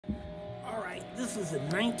This is a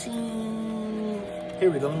 19, here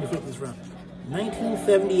we go, let me flip this around.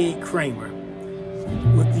 1978 Kramer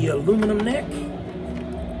with the aluminum neck.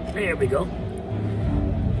 There we go.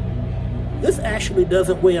 This actually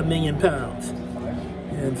doesn't weigh 1,000,000 pounds.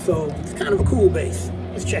 And so it's kind of a cool bass.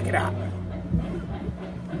 Let's check it out.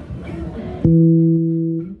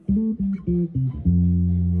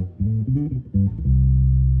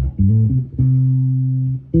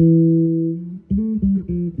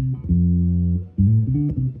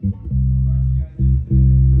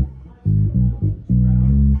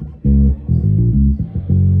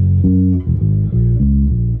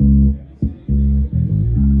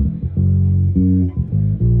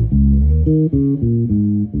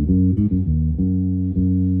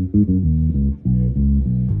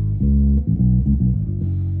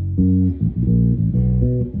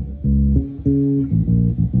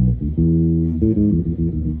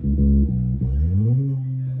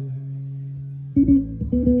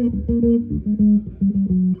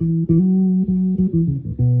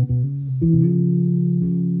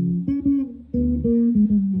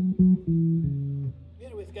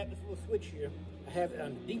 Anyway, it's got this little switch here. I have it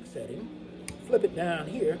on the deep setting. Flip it down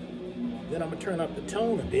here. Then I'm going to turn up the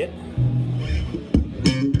tone a bit.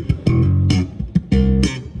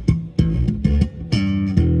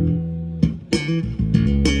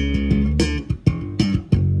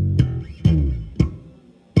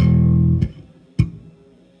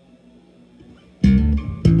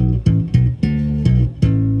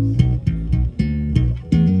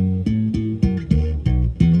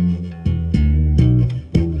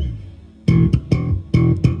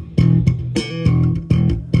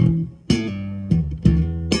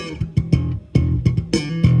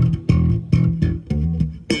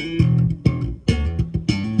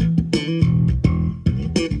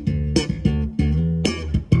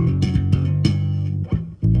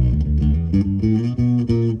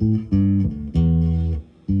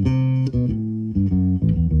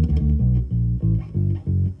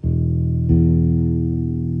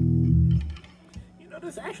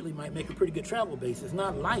 This actually might make a pretty good travel bass. It's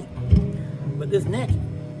not light, but this neck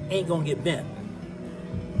ain't gonna get bent.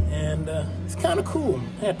 And it's kind of cool.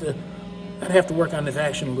 I'd have to work on this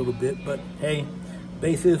action a little bit, but hey,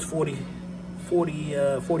 bass is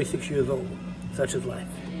 46 years old. Such is life.